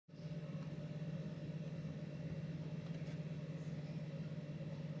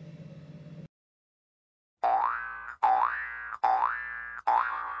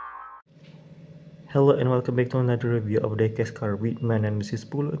Hello and welcome back to another review of the diecast car with my name is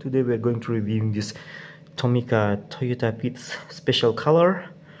Pulo. Today we are going to review this Tomica Toyota Vitz special color.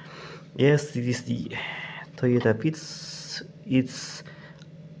 Yes, this is the Toyota Vitz. It's,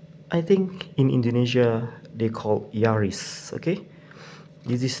 I think in Indonesia they call Yaris. Okay,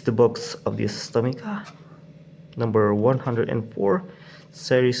 this is the box of this Tomica, number 104,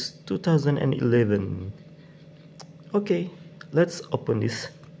 series 2011. Okay, let's open this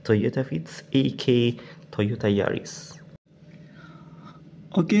Toyota Vitz, aka Toyota Yaris.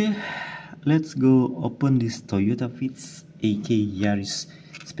 Okay, let's go open this Toyota Vitz, aka Yaris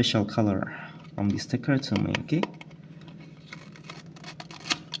special color from this sticker to me. Okay.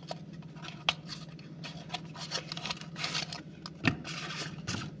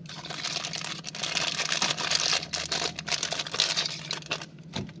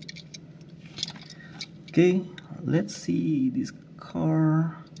 Okay, let's see this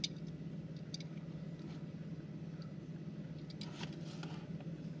car.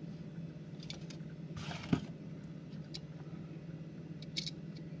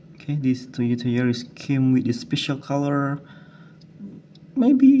 Okay, this Toyota Yaris came with a special color.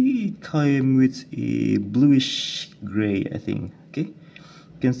 Maybe it came with a bluish gray, I think. Okay,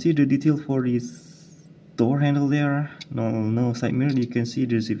 you can see the detail for this door handle there. No side mirror. You can see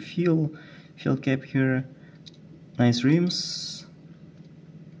there's a fuel cap here. Nice rims.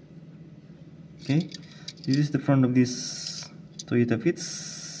 Okay, this is the front of this Toyota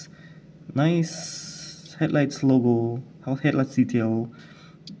Vitz. Nice headlights logo, headlights detail.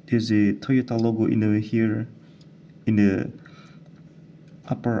 There's a Toyota logo in the here in the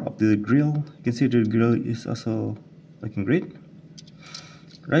upper of the grille. You can see the grille is also looking great.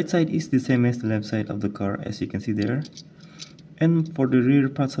 Right side is the same as the left side of the car, as you can see there. And for the rear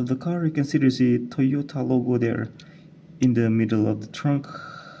parts of the car, you can see there's a Toyota logo there in the middle of the trunk.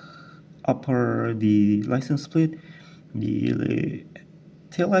 Upper the license plate, the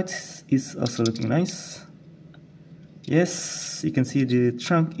taillights is also looking nice. Yes, you can see the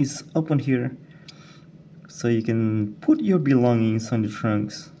trunk is open here, so you can put your belongings on the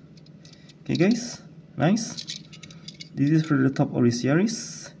trunks. Okay guys, nice. This is for the top of this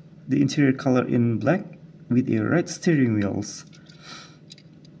Yaris. The interior color in black with a red steering wheels.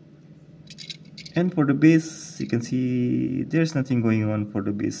 And for the base, you can see there's nothing going on for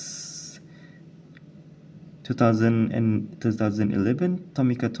the base. 2000 and 2011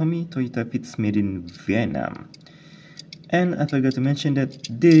 Tomica Toyota Vitz made in Vietnam. And I forgot to mention that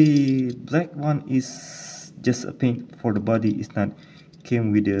the black one is just a paint for the body. It's not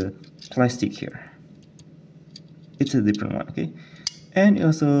came with the plastic here. It's a different one, okay? And it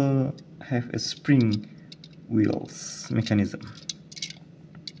also have a spring wheels mechanism.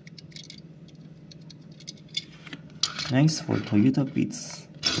 Nice for Toyota Vitz.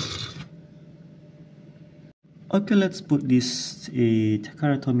 Okay, let's put this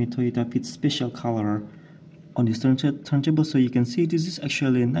Takara Toyota Vitz special color on this turntable, so you can see this is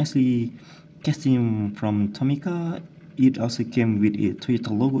actually nicely casting from Tomica. It also came with a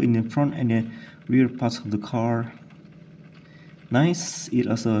Toyota logo in the front and the rear parts of the car. Nice. It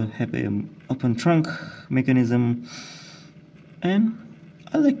also have an open trunk mechanism, and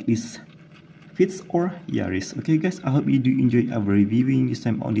I like this Vitz or Yaris. Okay guys, I hope you do enjoy our reviewing this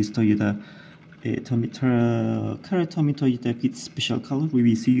time on this Toyota Toyota Vitz special color. We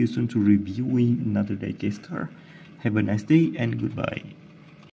will see you soon to reviewing another diecast car. Have a nice day and goodbye.